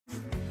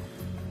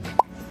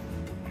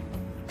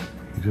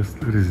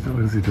What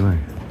is he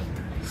doing?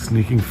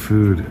 Sneaking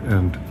food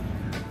and...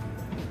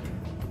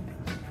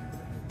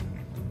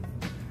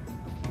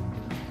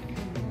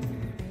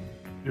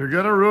 You're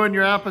gonna ruin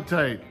your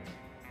appetite.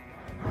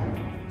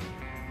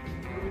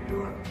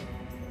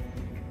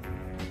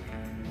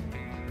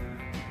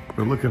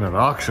 We're looking at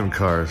auction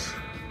cars.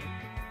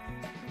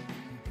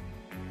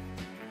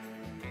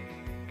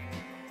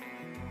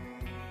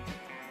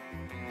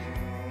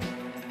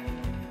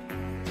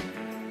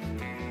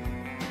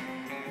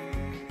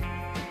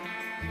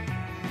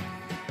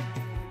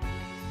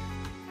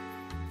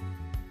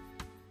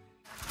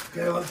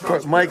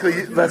 Okay, Michael,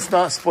 let's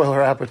not spoil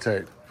our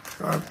appetite.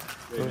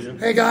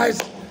 Hey guys,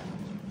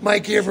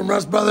 Mike here from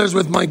Rust Brothers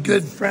with my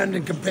good friend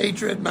and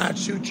compatriot Matt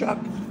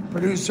Shuchuk,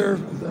 producer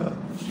of the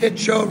hit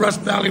show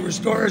Rust Valley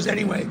Restorers.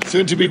 Anyway,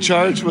 Soon to be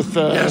charged with...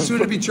 soon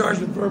to be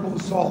charged with verbal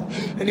assault.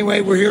 Anyway,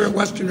 we're here at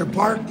Westerner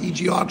Park.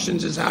 EG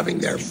Auctions is having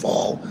their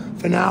fall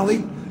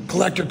finale,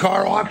 collector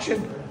car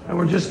auction, and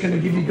we're just going to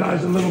give you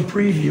guys a little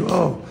preview.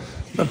 Oh,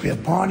 look, we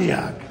have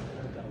Pontiac.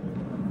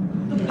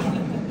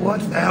 What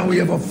the hell? We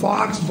have a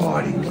Fox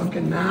body,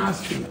 looking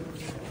nasty.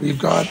 We've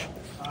got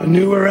a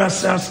newer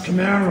SS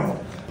Camaro.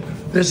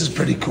 This is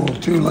pretty cool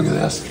too. Look at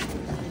this.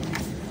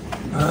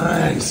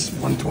 Nice,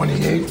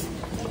 128.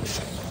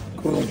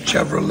 Cool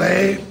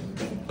Chevrolet.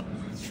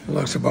 It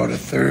looks about a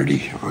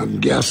 30.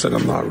 I'm guessing.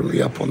 I'm not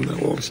really up on the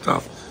old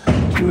stuff.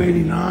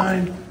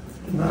 289.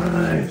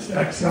 Nice.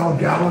 XL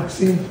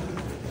Galaxy.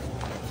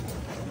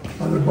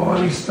 Other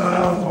body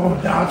style. Oh,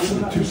 Datsun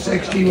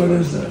 260. What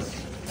is this?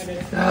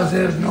 As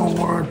is, no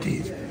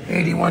warranty.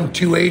 81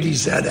 280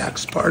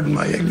 ZX. Pardon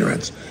my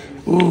ignorance.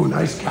 Ooh,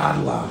 nice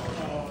Cadillac.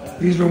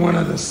 These were one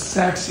of the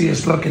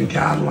sexiest looking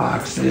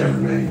Cadillacs they ever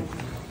made.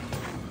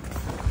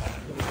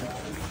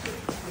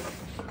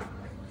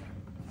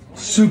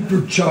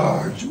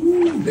 Supercharged.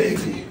 Ooh,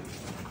 baby.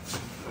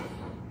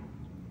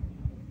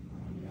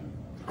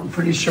 I'm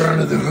pretty sure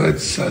under the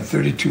hood's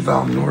 32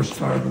 valve North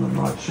Star, but I'm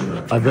not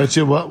sure. I bet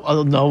you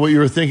what you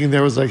were thinking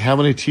there was like how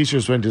many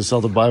t-shirts went to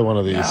sell to buy one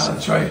of these. Yeah,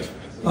 that's right.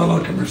 Oh,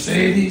 look, a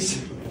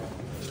Mercedes.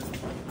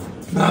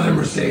 Another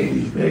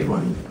Mercedes, big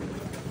one.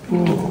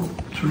 Ooh,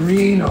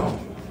 Torino.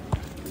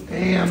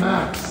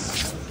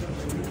 AMX.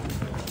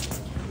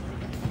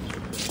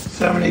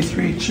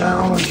 73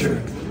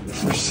 Challenger.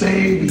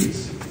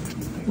 Mercedes.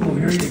 Oh,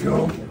 here you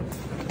go.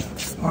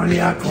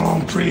 Pontiac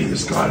Grand Prix.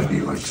 This got to be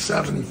like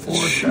 74,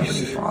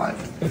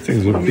 75. That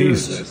thing's a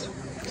beast.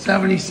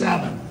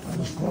 77. That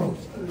was close.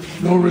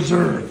 No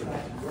reserve.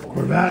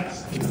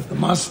 Corvettes. The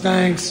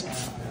Mustangs.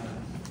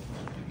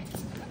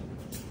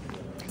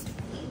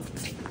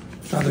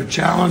 Another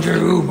Challenger.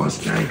 Ooh,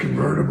 Mustang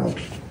convertible.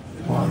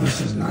 Wow, this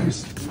is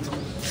nice.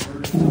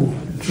 Ooh,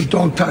 so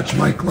don't touch,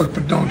 Mike. Look,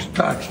 but don't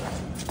touch.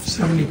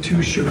 72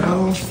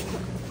 Chevelle.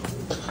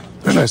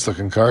 They're nice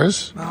looking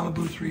cars.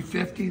 Malibu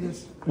 350.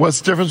 This.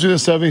 What's the difference between a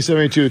 70 and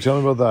 72? Tell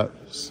me about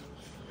that.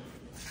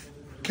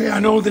 Okay,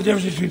 I know the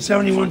difference between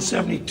 71 and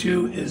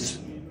 72 is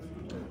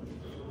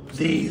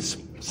these.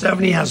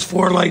 70 has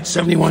 4 lights,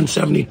 71,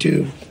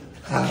 72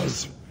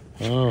 has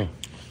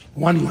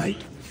one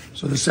light.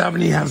 So the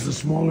 70 has the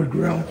smaller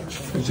grille.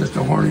 It's just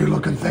a horny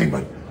looking thing,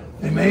 but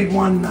they made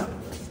one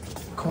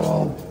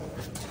called,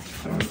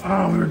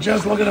 we were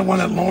just looking at one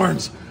at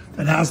Lawrence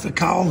that has the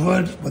cowl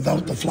hood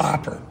without the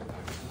flapper.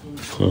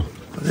 Huh.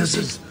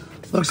 This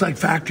looks like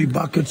Factory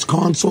Buckets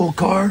console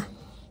car.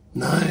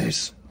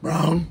 Nice,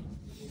 brown.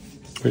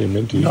 Pretty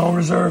minty. No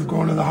reserve,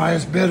 going to the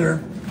highest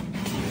bidder.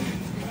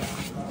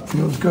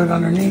 Feels good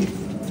underneath.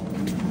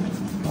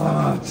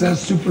 It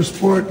says Super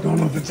Sport. Don't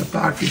know if it's a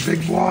factory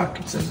big block.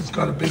 It says it's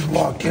got a big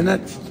block in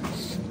it.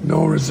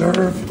 No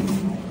reserve.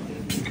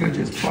 You could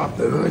just pop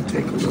the hood,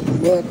 take a little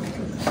look.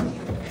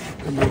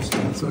 And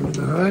what's under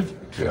the hood?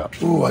 Yeah.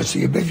 Ooh, I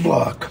see a big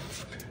block.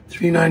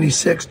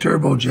 396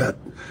 turbojet.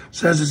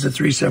 Says it's a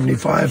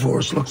 375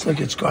 horse. Looks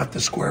like it's got the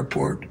square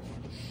port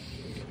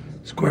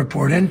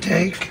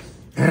intake.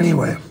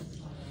 Anyway,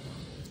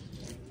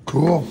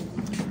 cool.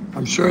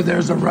 I'm sure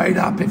there's a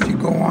write-up if you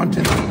go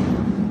onto the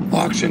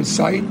auction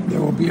site.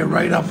 There will be a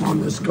write-up on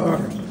this car.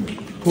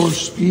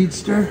 Porsche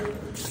Speedster.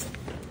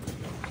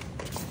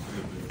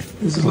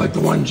 This is like the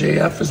one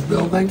JF is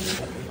building.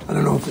 I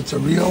don't know if it's a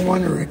real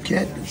one or a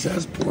kit. It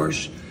says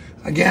Porsche.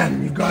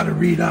 Again, you've got to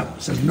read up.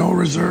 It says no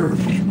reserve.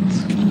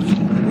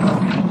 Wow.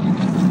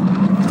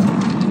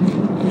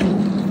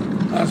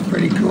 That's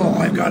pretty cool.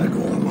 I've got to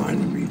go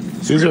online and read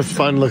the These are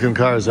fun-looking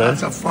cars, eh?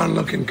 That's a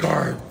fun-looking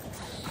car.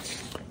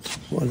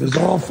 Well, there's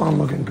all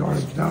fun-looking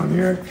cars down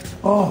here.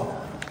 Oh,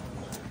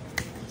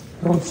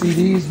 don't see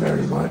these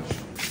very much.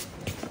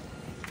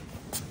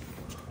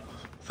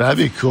 That'd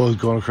be cool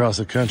going across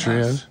the country.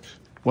 Yes.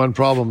 One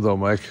problem, though,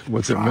 Mike.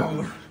 What's it?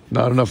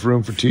 Not enough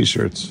room for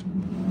T-shirts.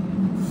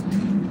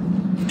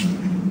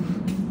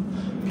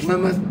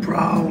 Plymouth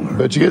Prowler.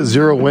 But you get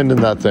zero wind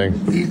in that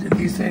thing.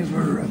 These things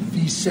were a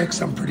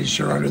V6, I'm pretty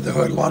sure, under the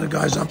hood. A lot of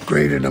guys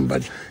upgraded them,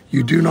 but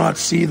you do not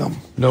see them.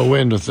 No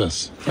wind with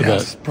this. I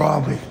Yes, bet.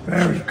 probably.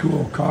 Very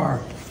cool car.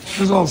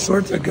 There's all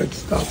sorts of good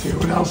stuff here.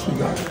 What else we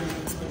got?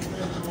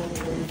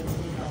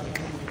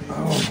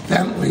 Oh,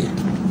 Bentley.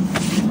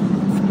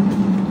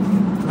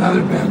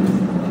 Another Bentley.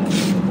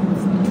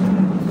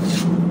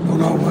 Don't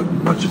know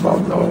much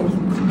about those.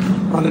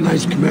 Got a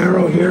nice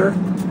Camaro here.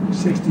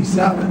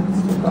 67.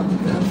 Still got the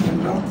vent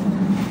window.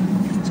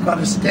 It's got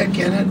a stick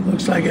in it.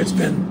 Looks like it's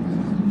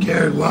been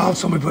carried well.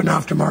 Somebody put an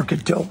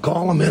aftermarket tilt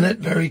column in it.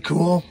 Very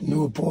cool.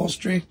 New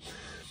upholstery.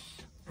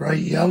 Bright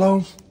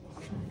yellow.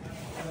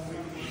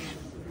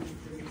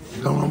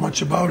 Don't know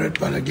much about it,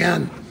 but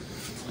again,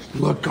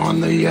 look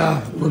on the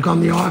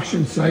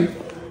auction site.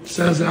 It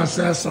says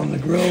SS on the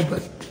grill,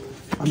 but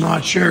I'm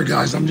not sure,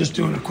 guys. I'm just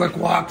doing a quick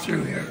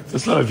walkthrough here.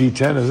 That's not a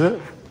V10, is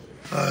it?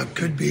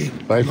 Could be.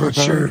 Viper I'm not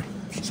power? sure.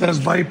 It says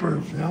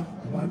Viper. Yeah,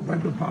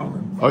 Viper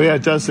power. Oh yeah,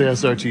 it does say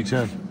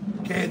SRT10.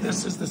 Okay,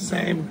 this is the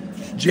same.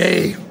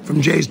 Jay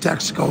from Jay's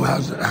Texaco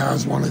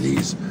has one of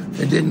these.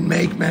 They didn't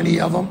make many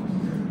of them,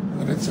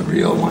 but it's a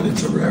real one.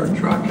 It's a rare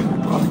truck, and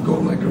it'll probably go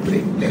like a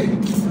big day.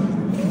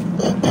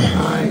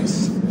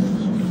 Nice.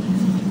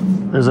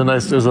 There's a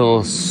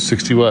little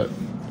 60 watt.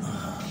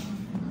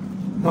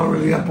 Not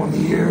really up on the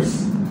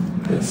years.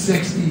 It's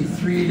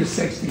 63 to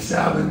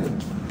 67.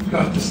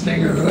 Got the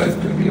Stinger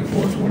hood. Could be a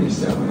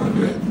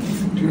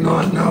 42700. Do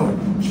not know.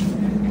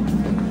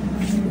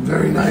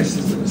 Very nice.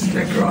 Is it a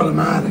sticker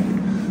automatic?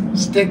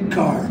 Stick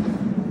car.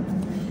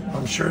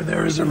 I'm sure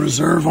there is a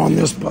reserve on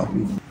this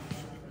puppy.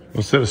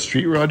 What's that, a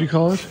street rod you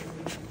call it?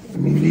 I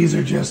mean, these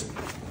are just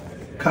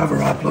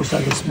cover up. Looks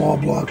like a small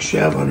block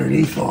Chev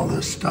underneath all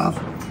this stuff.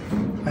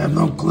 I have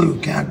no clue.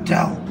 Can't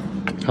tell.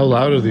 How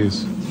loud are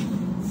these?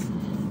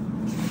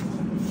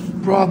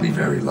 Probably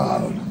very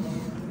loud.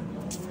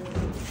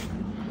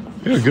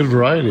 Yeah, good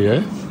variety,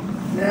 eh?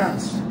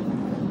 Yes.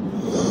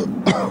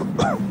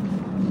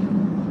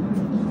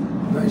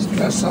 Nice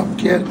dress up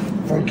kit.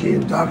 Funky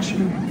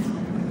induction.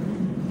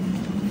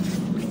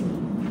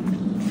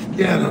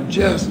 Again, I'm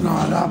just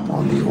not up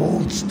on the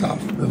old stuff.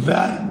 The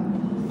vet.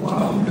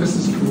 Wow, this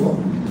is cool.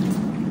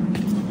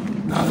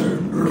 Another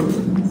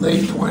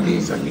late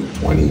 20s, I mean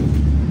 20,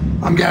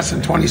 I'm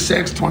guessing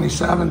 26,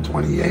 27,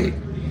 28.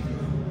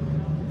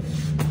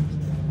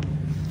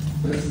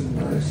 This is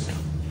nice.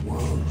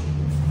 Wow.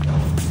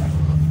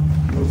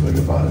 Looks like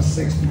about a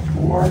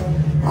 64.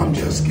 I'm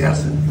just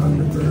guessing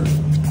Thunderbird.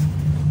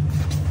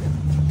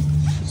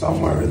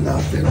 Somewhere in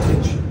that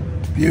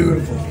vintage.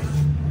 Beautiful.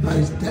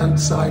 Nice dent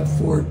side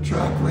Ford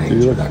truck,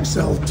 Ranger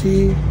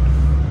XLT.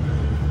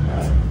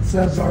 It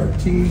says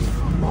RT.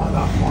 I'm not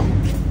up on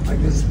like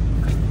this.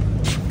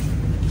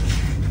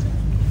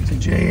 It's a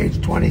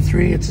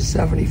JH23. It's a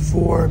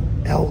 74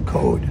 L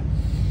code.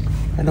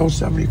 I know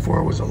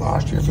 74 was the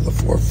last year for the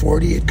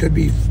 440. It could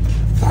be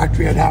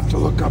factory. I'd have to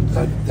look up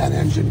that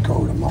engine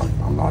code.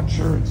 I'm not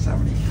sure. It's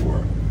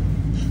 74.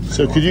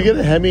 So could you get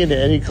a Hemi into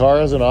any car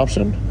as an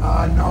option?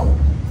 No.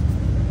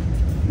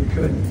 You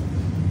couldn't.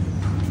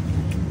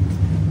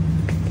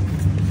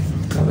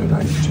 Another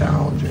nice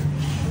Challenger.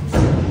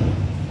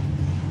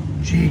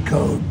 G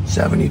code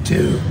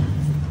 72.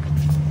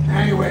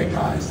 Anyway,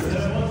 guys,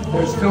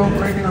 they're still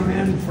bringing them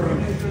in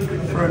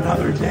for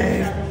another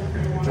day.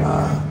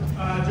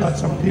 Got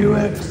some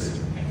Buicks,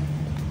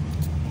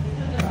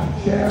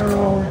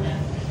 Chero,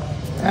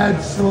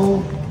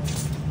 Edsel.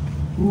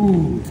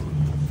 Ooh.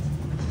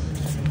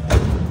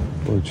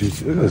 Oh,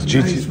 GT. That's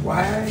GT. Nice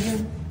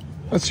wagon.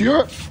 That's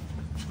your.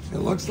 It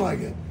looks like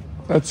it.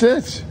 That's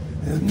it.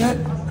 Isn't it?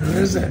 Or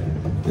is it?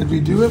 Did we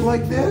do it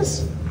like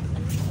this?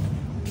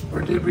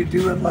 Or did we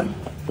do it like...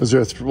 Is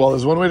there well,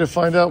 there's one way to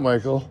find out,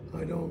 Michael.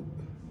 I don't...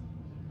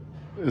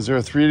 Is there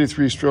a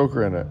 383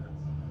 stroker in it?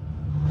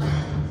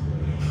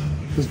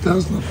 This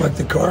does look like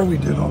the car we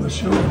did on the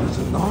show, does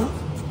it not?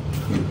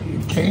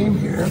 You came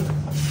here.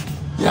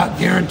 Yeah,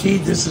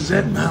 guaranteed this is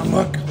it, man.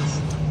 Look.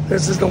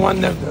 This is the one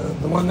that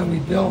we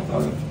built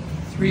out of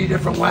 3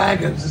 different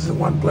wagons. This is the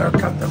one Blair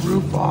cut the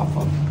roof off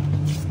of.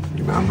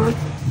 Remember?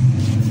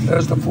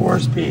 There's the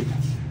 4-speed.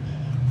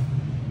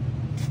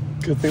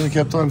 Good thing we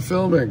kept on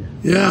filming.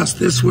 Yes,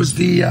 this was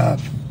the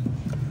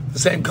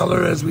same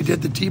color as we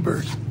did the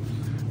T-Bird.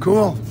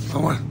 Cool.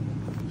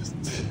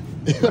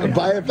 You gotta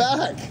buy it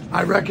back.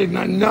 I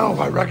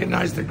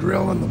recognize the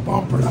grill and the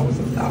bumper. That was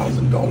a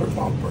 $1,000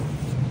 bumper.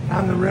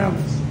 And the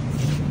rims.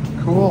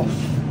 Cool.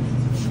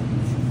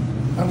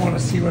 I want to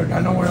see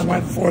I know where I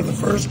went for the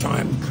first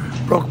time.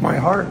 Broke my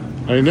heart.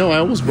 I know, I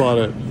almost bought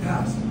it.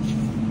 Yes.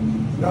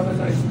 Another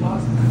nice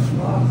Mustang.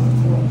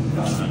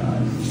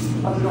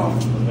 How's it going?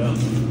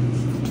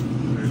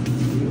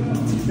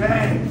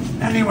 Hey,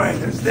 anyway,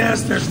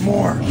 there's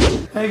more.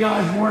 Hey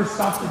guys, more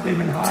stuff that they've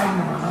been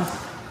hiding on us.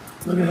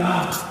 Look at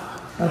that.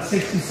 That's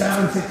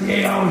 67,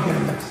 68. I always get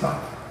it mixed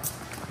up.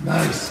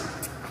 Nice.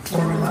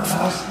 Formula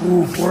S.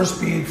 Ooh,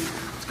 4-speed.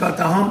 It's got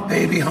the hump,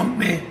 baby. Hump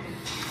me.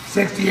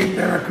 68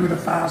 Barracuda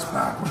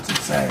Fastback. What's it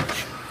say?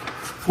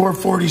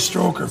 440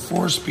 stroker,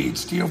 4-speed,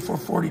 steel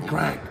 440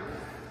 crank.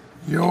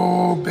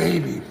 Yo,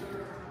 baby.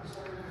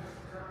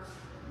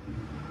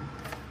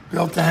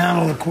 Built to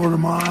handle a 1/4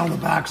 mile. The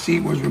back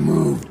seat was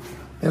removed.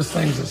 This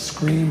thing's a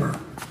screamer.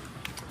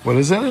 What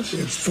is that?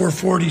 It's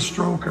 440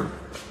 stroker.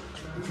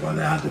 That's why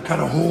they had to cut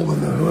a hole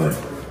in the hood.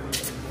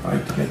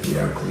 Right, to get the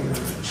air cleaner.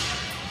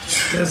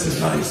 This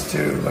is nice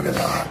too. Look at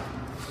that.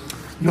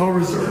 No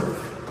reserve.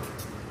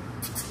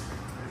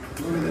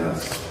 Look at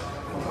this.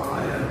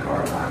 High-end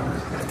car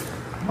packers.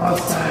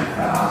 Mustang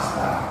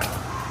Fastback.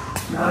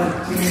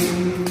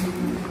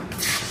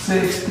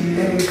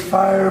 1968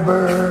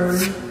 Firebird.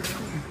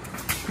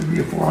 Could be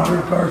a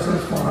 400 car,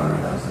 says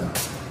 400. That's a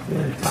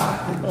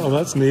intact. Oh,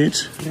 that's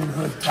neat.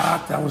 In-hood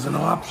top, that was an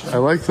option. I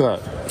like that.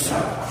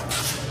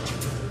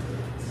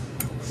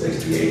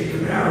 68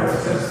 Camaro,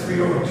 it says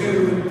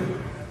 302.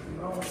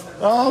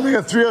 Oh, they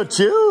got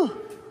 302?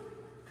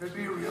 Could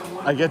be a real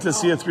one. I get to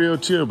see a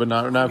 302, but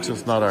not now because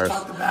it's not ours.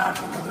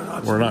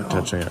 We're not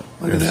touching it.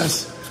 Look at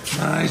this.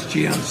 Nice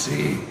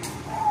GMC.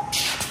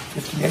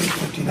 58,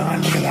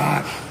 59, look at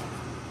that.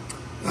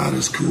 That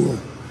is cool.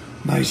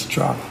 Nice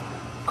truck.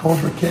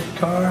 Cobra kit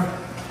car.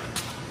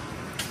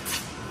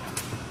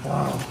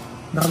 Wow.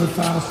 Another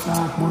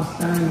fastback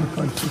Mustang, looks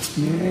like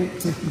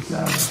 68,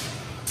 67.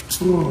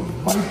 Ooh,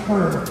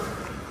 Viper.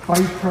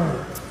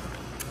 Viper.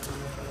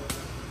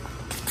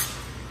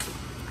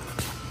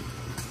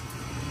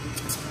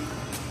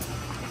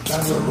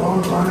 That's a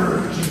Roadrunner or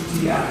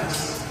GTX.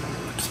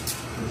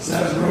 It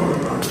says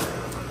Roadrunner.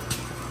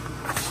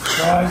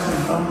 Price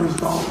and numbers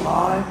don't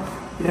lie.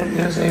 It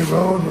is a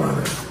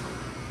Roadrunner.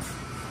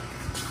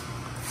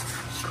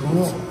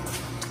 Cool.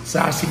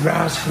 Sassy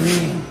Grass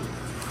Green.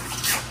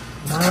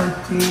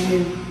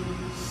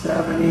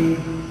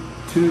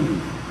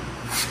 1972.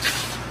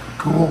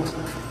 Cool.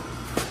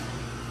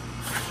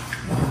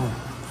 Wow.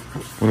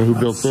 Wonder who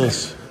built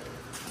this.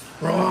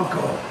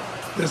 Bronco.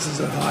 This is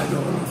a high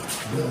dollar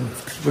bill.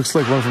 Looks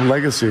like one from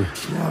Legacy.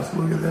 Yes,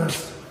 look at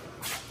this.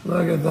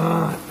 Look at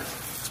that.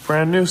 It's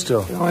brand new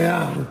still. Oh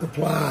yeah, with the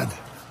plaid.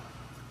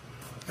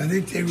 I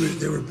think they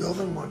were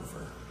building one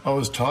for. Oh,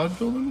 is Todd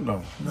building?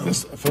 No.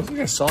 This, I feel like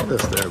I saw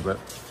this there, but.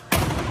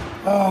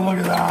 Oh, look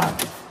at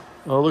that.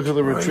 Oh, look at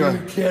the Are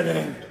retract. you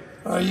kidding?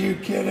 Are you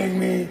kidding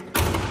me?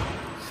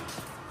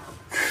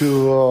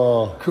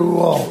 Cool.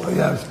 Cool.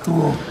 Yes,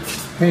 cool.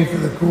 Pay for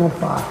the cool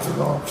factor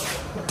though.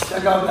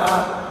 Check out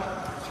that.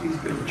 She's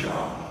good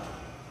job.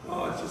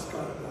 Oh, it's just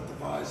got the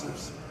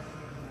visors.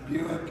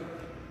 Buick.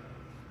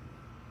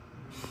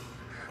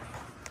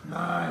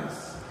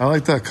 Nice. I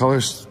like that color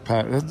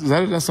pattern.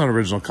 That's not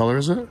original color,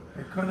 is it? It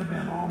could have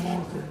been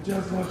almost. It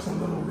just looks a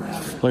little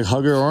red. Like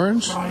Hugger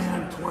Orange?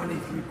 Cayenne 20,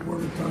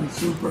 3/4 ton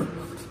super.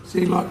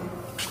 See, look.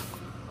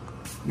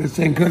 This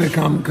thing could have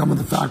come with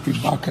the factory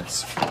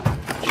buckets.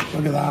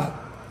 Look at that.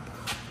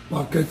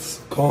 Buckets,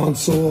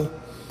 console.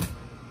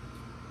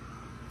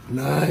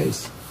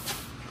 Nice.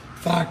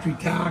 Factory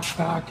tax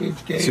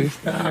package, gauge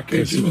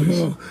package,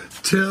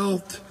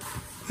 tilt.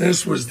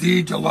 This was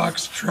the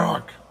deluxe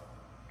truck.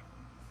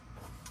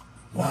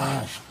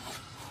 Wow.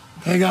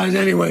 Hey guys,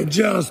 anyway,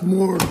 just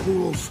more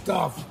cool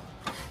stuff.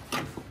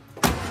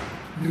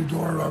 New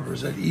door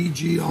rubbers at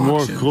EG Auctions.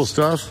 More cool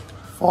stuff?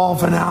 Fall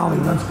finale.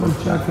 Let's go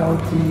check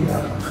out the.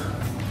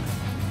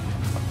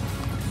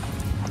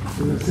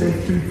 Does it say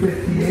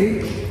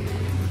 258?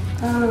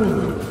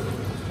 Oh.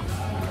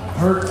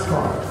 Hertz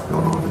car.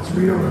 Don't know if it's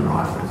real or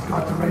not, but it's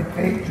got the right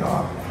paint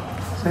job.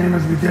 Same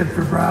as we did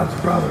for Brad's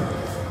brother.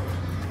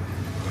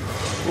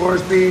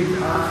 4-speed,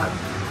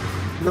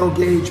 no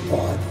gauge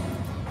pod.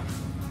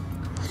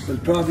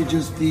 But probably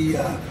just the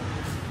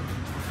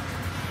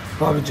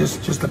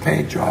just the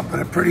paint job, but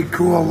a pretty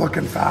cool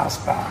looking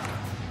fastback.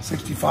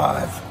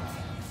 65.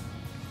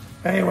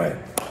 Anyway,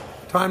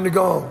 time to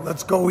go.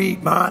 Let's go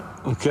eat, Matt.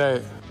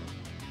 Okay.